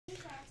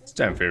It's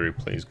time for Avery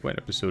Plays Gwent,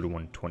 episode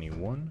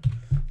 121.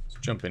 Let's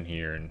jump in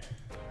here and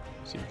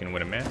see if we can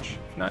win a match.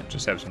 If not,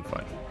 just have some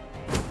fun.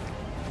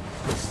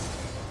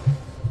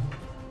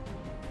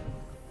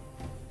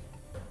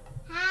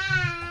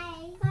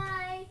 Hi.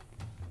 Hi.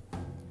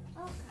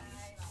 Okay.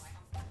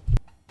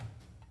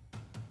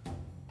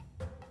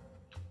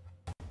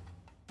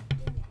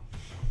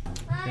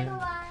 Bye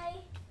bye.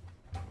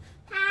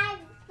 Hi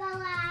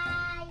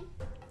bye.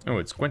 Oh,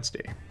 it's Gwent's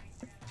Day.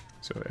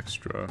 So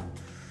extra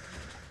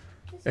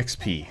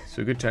XP.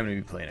 So a good time to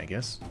be playing, I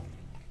guess.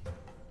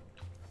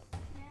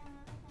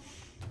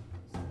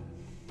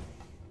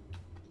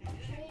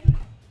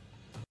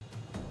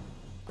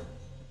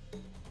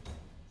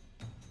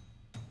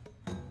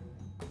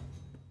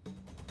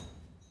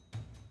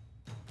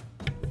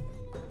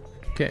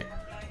 Okay,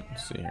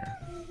 let's see here.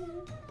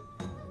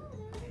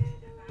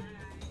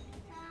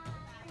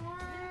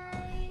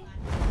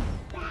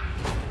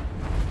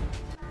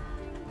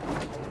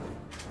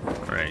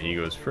 Alright, he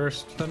goes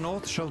first. The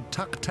North shall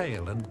tuck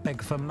tail and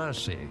beg for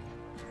mercy.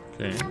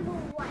 Okay. Number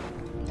one.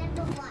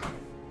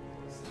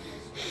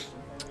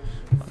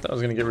 I thought I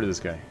was gonna get rid of this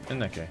guy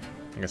and that guy.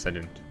 I guess I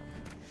didn't.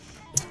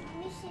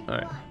 Mission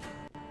Alright. one.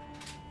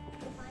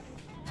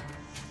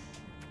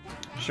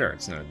 Sure,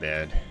 it's not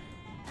bad.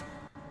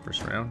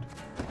 First round.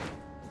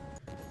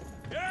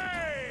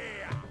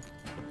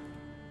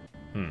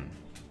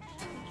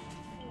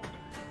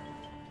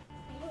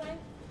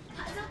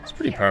 It's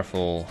pretty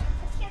powerful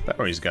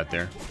power he's got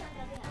there.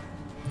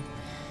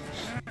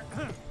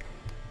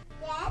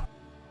 Dad?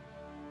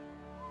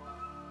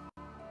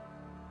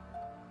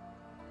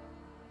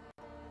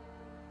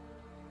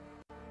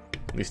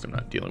 At least I'm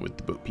not dealing with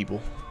the boat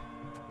people.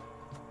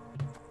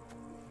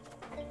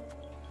 And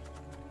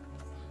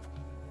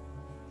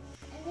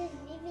then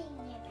living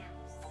in your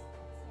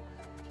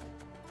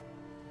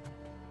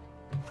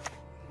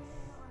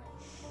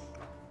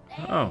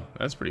house. Oh,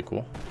 that's pretty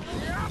cool.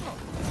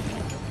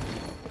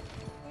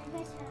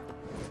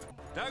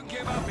 Don't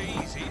give up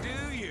easy,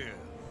 do you?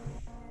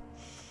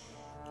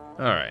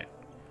 Alright.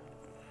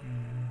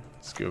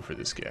 Let's go for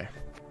this guy.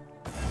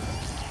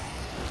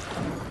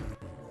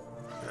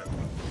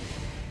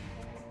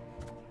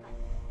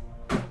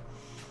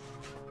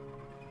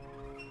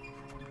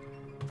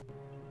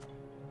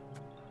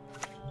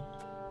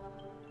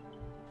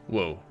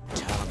 Whoa.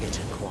 Target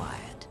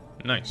acquired.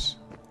 Nice.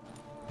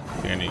 I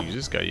think I didn't use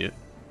this guy yet.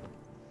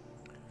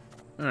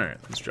 Alright,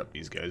 let's drop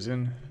these guys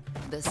in.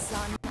 The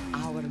sun,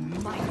 our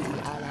mighty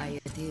ally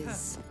it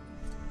is.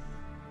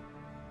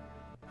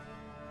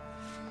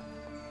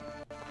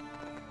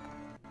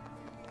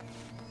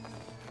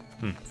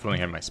 If I only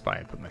had my spy,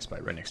 I'd put my spy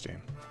right next to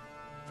him.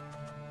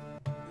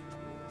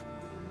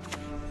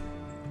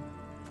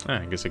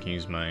 I guess I can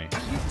use my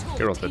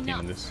Geralt at the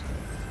end of this.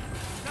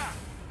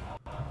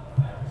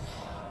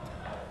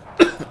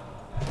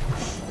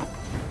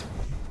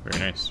 Very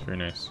nice, very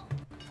nice.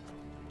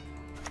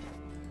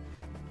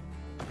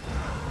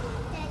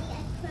 Daddy,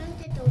 I closed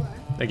the door.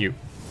 Thank you.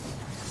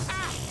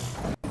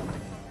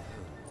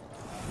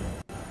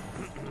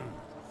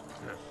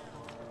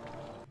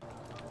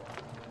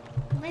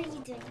 What are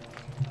you doing?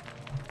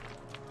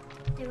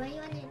 The way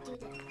you want to do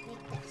that,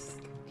 like this.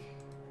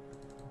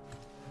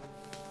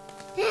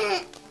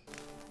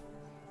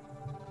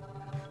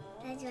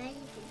 That's why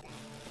you did that.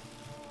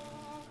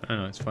 I don't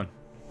know, it's fun.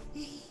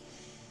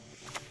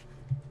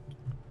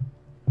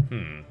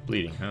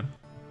 Bleeding, huh?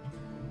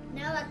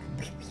 Now like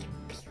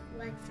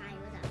fire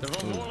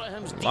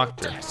without.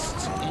 Locked her.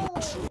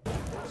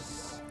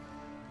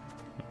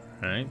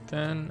 Alright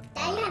then.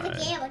 Daddy has a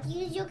camera.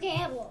 Use your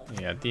camera.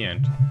 Yeah, at the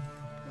end.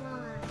 Come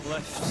on.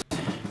 Left,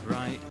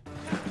 right,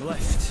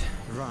 left,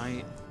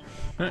 right.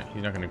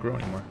 He's not gonna grow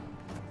anymore.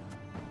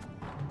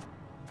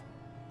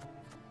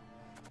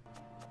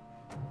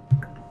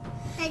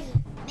 Daddy,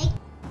 make.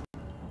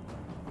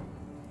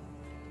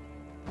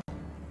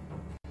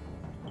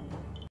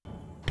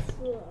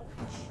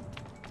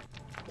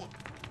 Yeah.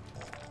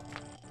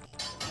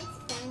 It's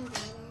done,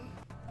 Daddy.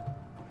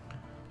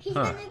 He's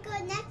Huh. gonna go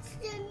next to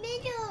the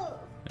middle.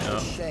 Yeah,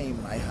 Shame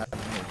I had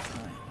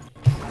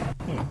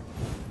no time.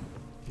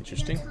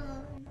 interesting.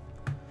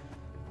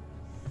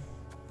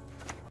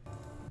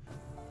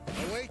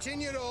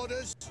 Awaiting your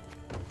orders.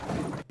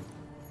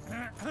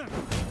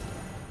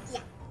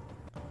 Yeah.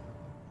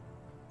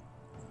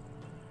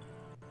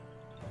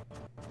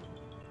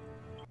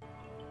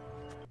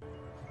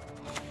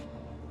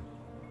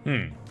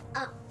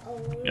 Uh-oh.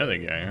 The other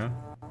guy, huh?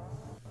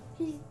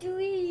 He's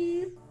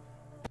doing.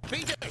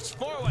 Beaters,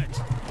 forward.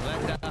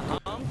 Let the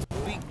hunt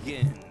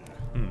begin.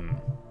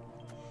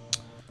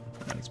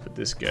 Let's put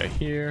this guy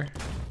here.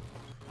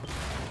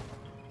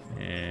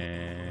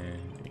 And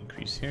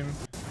increase him.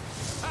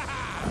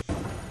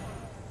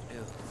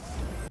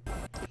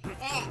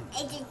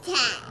 It's a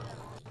tie.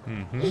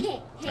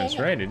 That's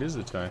right, it is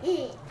a tie.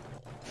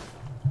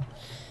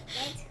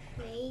 That's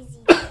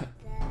crazy.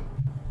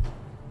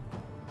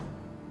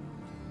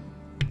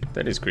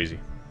 That is crazy.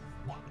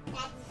 That's crazy.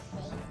 That's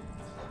crazy.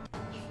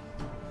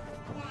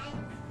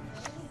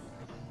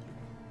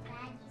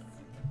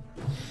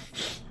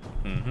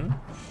 Mm-hmm.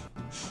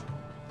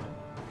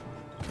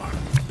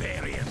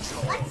 Barbarians.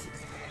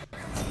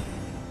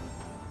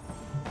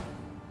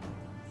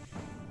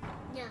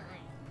 No.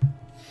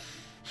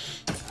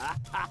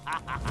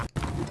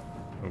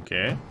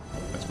 Okay,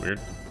 that's weird.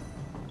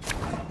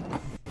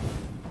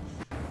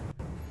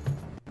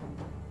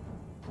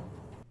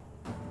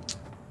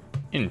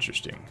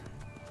 Interesting.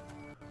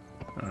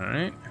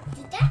 Alright.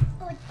 Did that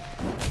or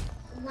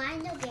why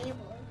no game?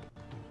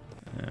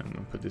 I'm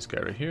gonna put this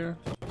guy right here.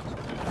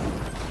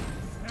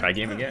 Tie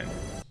game again.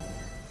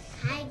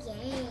 Tie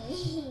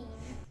game.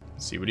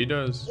 See what he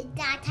does. It's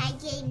not tie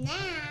game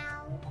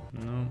now.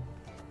 No.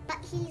 But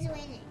he's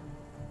winning.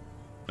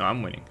 No,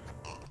 I'm winning.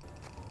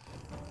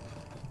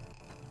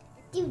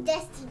 Do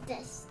dusty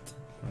dust.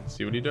 Let's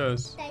see what he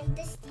does.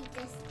 Dusty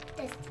dust.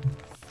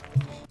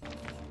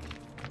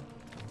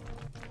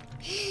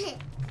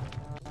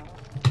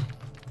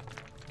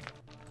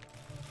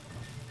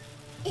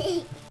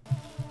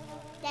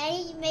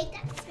 Daddy, you make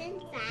that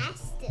spin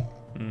faster.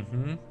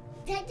 Mm-hmm.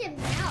 Touch him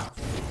mouth.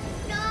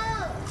 No,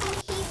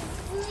 he's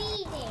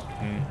bleeding.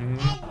 Mm-hmm.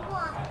 And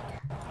water.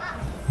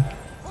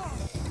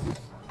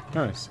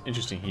 Oh, it's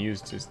interesting. He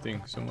used his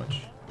thing so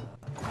much.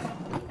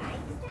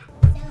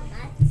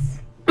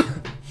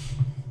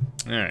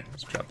 Alright,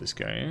 let's drop this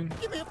guy in.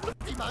 Give me a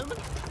bloody moment.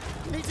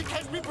 Need to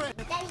catch me breath.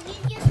 Daddy,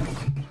 you just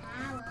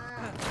power.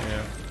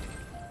 Yeah.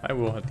 I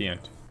will at the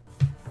end.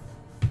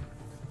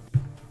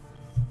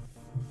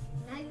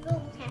 Now you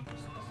go catch.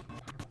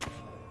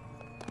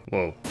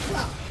 Whoa.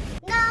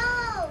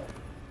 No!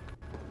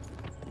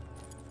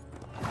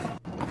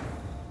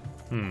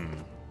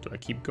 Do I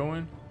keep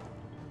going?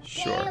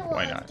 Sure,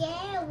 why not?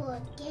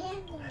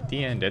 At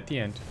the end, at the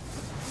end.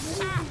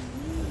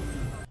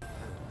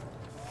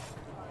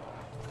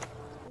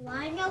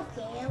 Why no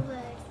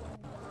Garrett?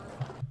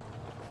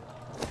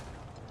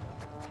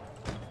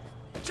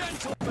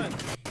 Gentlemen,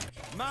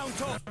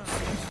 mount up.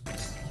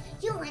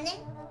 You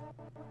winning?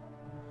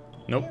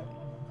 Nope.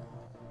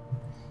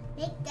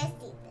 Make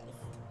dusty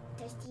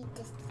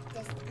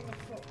on the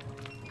floor.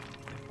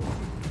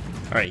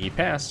 Alright, he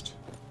passed.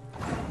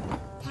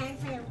 Time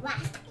for the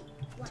last.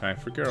 Time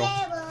for girl.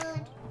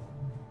 Garrett.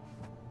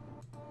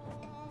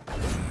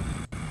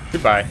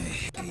 Goodbye.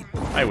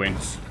 I win.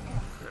 Why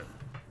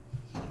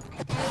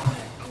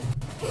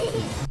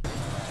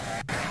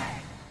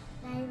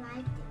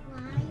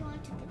you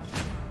want to?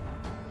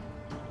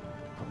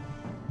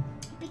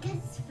 Because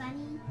it's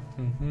funny.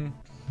 Mm-hmm.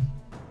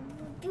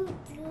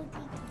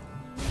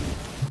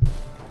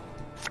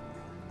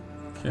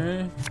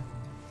 Okay.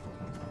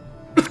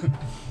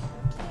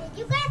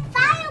 You got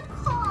fire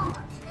call.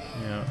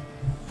 Yeah.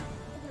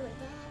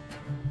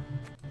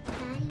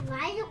 Daddy,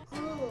 why you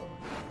cool?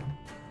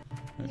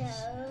 No.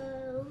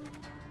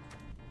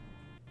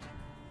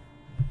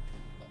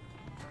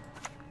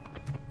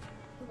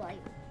 Who are you?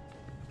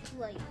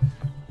 Who are you?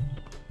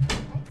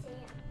 That's it.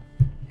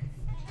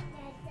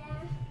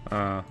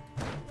 Dada.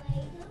 Why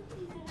don't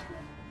we go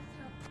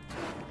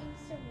in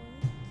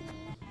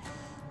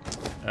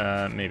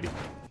Saruki? Maybe.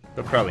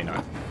 But probably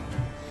not.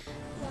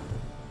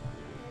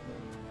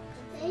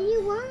 There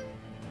you won.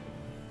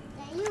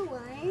 There you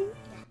won.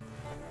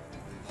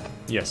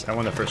 Yes, I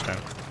won the first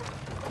time.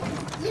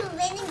 You're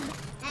winning.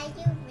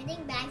 You're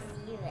winning back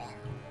 0.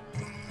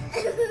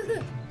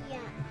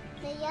 Yeah.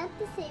 So you have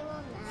to say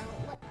well now.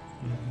 What?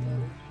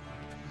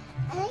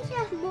 I think you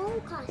have more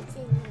cards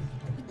than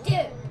you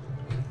do.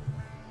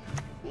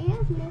 You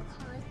have more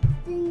cards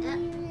than you.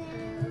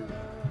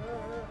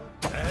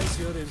 As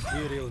your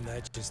Imperial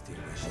Majesty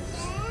wishes.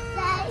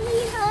 Daddy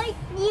hurt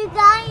you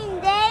guy in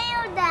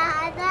there,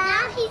 Dada.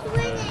 Now he's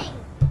winning.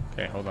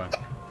 Okay, hold on.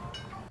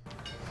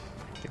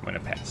 I'm gonna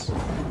pass.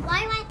 Why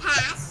do I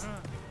pass?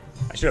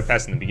 I should have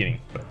passed in the beginning,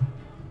 but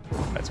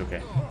that's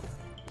okay.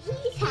 He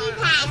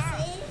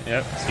passes.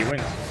 Yep, he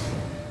wins.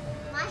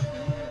 Why?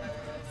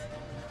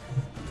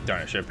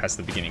 Darn, I should have passed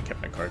the beginning,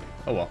 kept my card.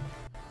 Oh well.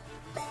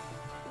 I'm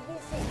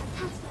gonna say I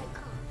passed my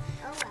card.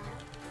 Oh well.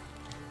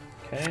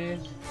 Okay,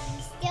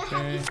 You still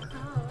have your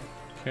card.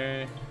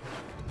 okay.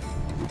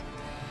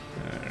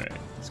 Alright,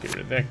 let's get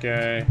rid of that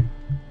guy.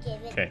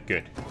 Give it. Okay,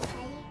 good.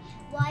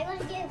 Why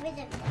would I get rid of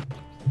it?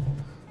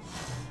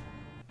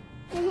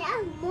 They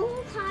have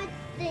more cards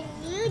than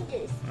you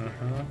do.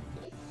 Uh-huh.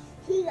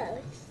 He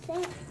goes,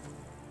 say,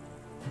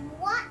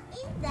 what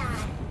is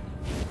that?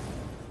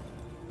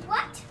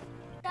 What?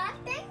 That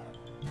thing?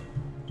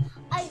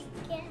 I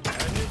can't.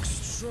 An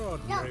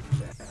extraordinary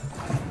plan.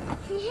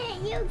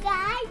 You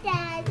guys,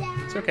 Dada.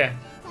 It's okay.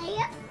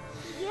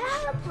 You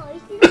have a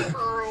poison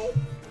card.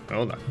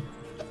 Hold on. You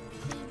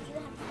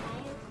have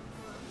fire.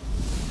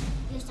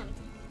 Use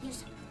something. Use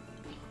something.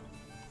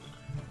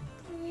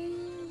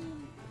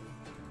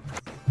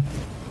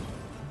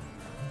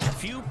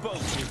 Few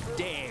boats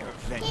dare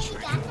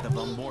venture into the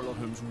Von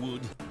Morlohum's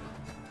wood.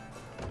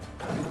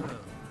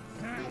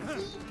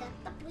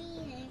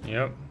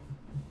 Yep.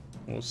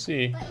 We'll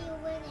see. But you're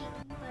winning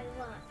by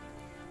what?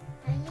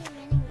 Are you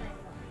winning by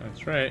what?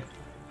 That's right.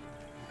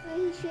 Are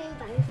you winning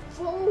by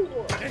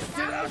 4?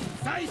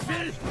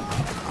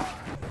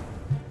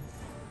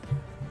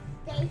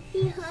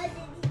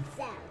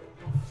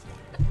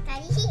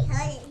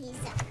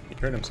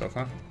 Hurt himself,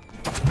 huh?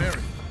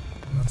 Mary,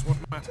 that's what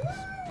matters.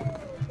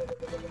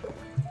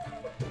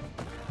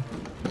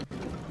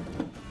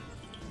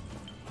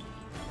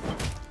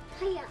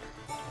 Hiya.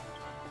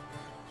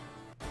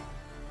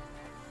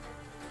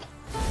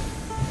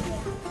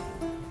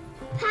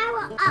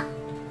 Power up.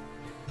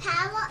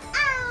 Power up.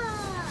 Power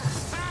up.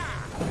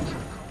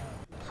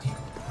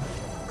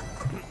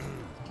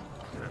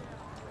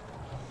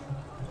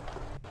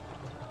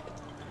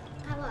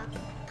 Power up.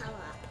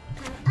 Power up.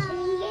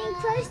 You're getting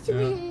close to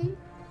me.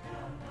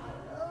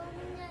 Oh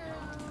no.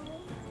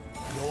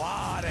 You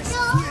are a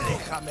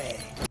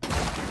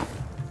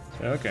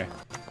Okay.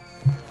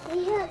 He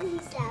hurt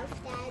himself,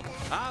 Dada.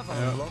 Have a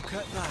look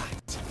at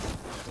that.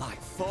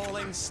 Like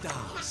falling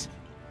stars.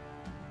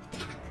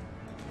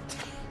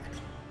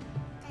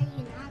 Are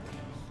you not?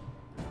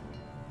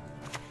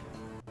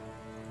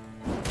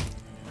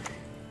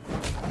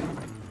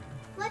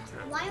 What?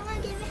 Why am I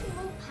giving him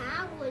more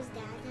powers,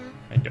 Dada?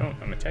 I don't.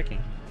 I'm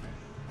attacking.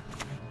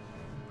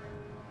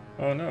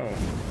 Oh no.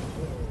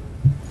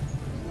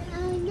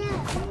 Oh no.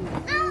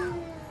 Oh!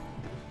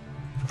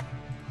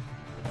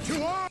 To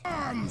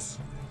arms!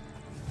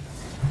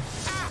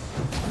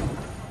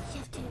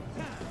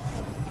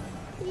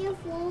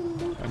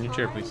 On your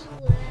chair, please.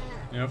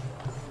 Yep.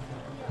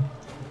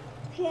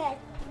 Here,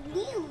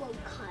 Nemo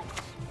card.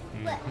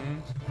 Mm-hmm.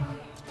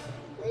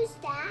 Who's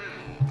that?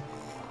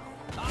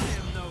 I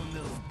am no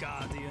little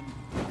guardian.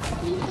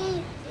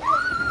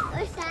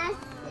 What's that?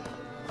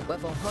 Where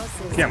the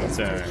horses Camel is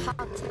turn. too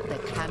hot, the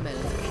camel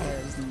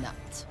cares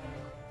not.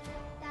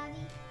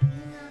 Daddy, you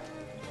know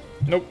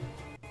Nope.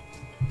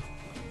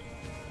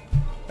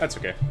 That's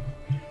okay.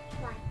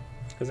 why?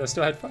 Because I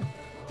still had fun.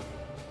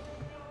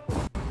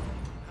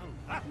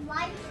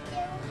 Why you still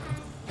have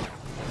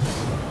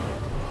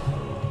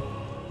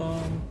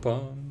Bum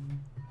bum.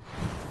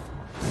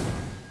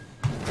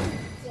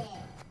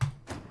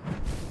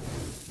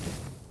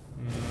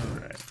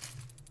 Alright.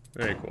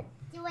 Very cool.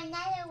 do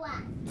another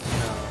one?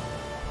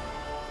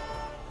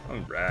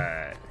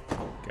 Alright.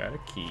 Got a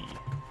key.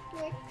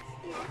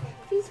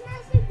 He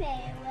smells the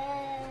very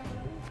well.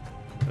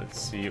 Let's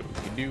see what we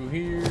can do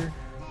here.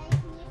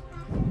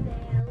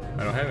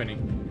 I don't have any.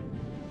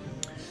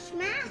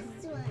 Smash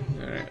one.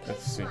 Alright,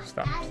 let's see.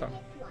 Stop, Daddy stop.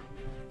 pick one.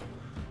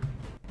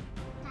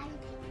 Daddy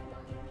pick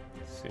one.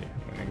 Let's see.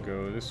 I'm gonna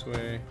go this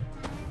way.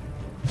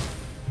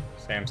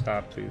 Sam,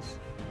 stop, please.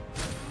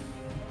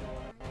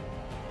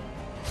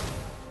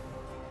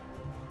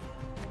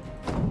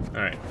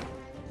 Alright.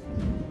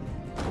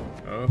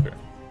 Okay.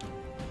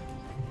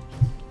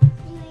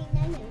 You ain't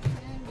none of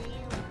them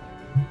there.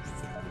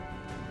 Now,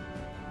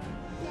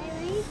 where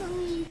are you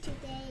going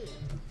today?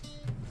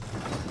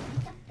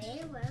 The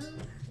barrel.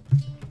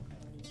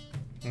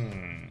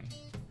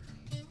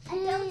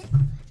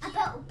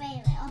 About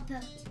barrel.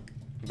 About.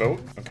 Boat?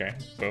 Okay,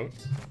 boat.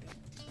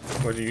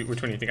 What do you?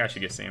 Which one do you think I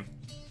should get, Sam?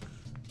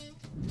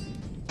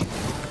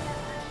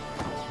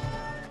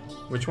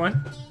 Which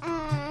one?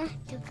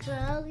 The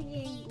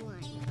golden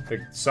one. The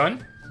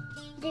sun?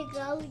 The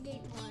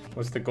golden one.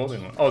 What's the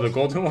golden one? Oh, the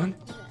golden one?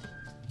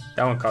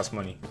 That one costs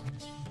money.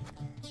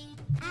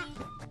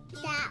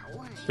 That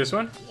one. This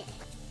one? Yes.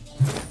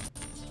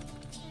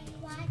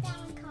 Why that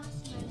one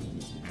costs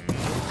money?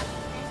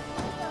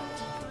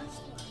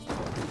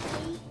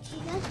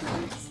 That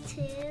costs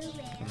two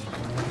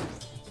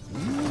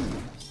barrels.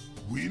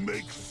 We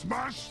make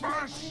smash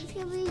smash! This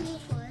can be the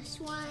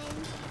first one.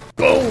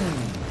 Boom!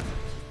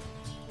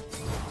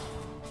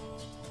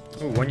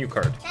 Oh, one new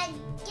card. Then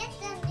get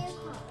the new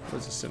card. What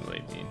does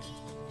assimilate mean?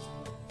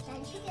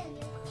 Then pick a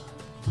new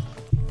card.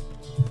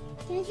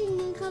 There's a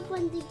new card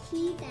on the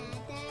key,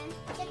 Dada.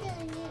 Get the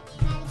new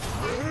card.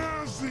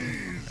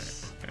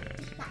 Roses!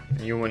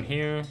 New one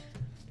here.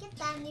 Get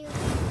that new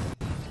card.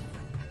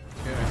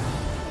 Okay.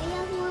 We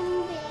have one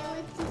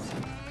barrel to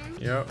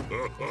smash. Yep.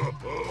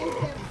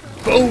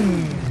 It's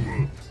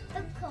Boom! a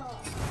card.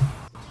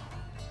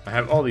 I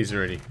have all these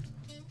already.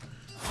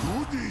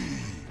 Goody!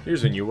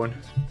 Here's a new one.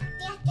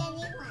 Get the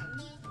new one.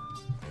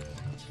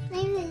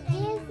 Maybe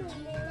there's a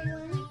new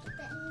one.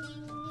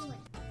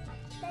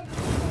 That's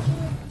the new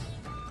one.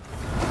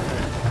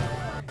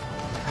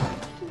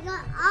 He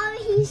got all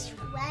his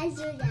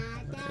treasure,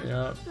 Dada.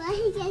 Yep. Why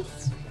he gets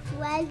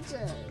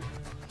treasure?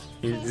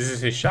 This is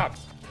his shop.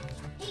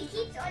 He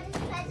keeps all his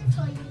treasure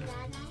for you,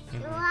 Dada.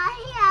 Why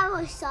he have a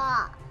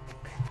shop?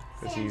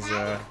 Because Sam, he's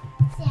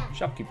Sam,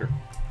 shopkeeper.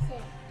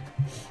 Sam.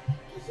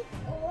 He keeps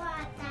all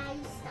our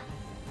daddy's stuff.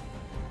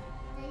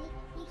 Daddy,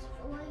 he keeps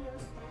all your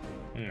stuff.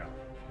 No.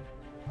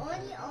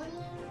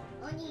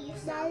 Only your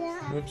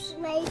stuff. Oops.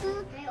 Later,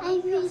 I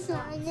feel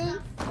something.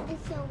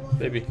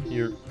 Baby,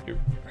 you're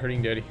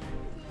hurting Daddy.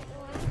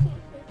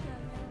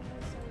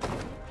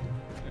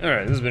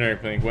 Alright, this has been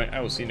Eric playing Gwent. I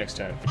will see you next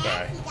time.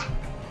 Bye. And he got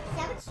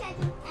 7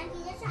 treasure, and he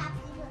just have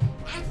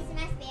and he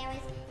smashed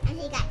berries, and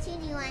he got 2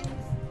 new ones.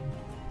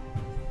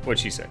 What'd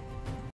she say?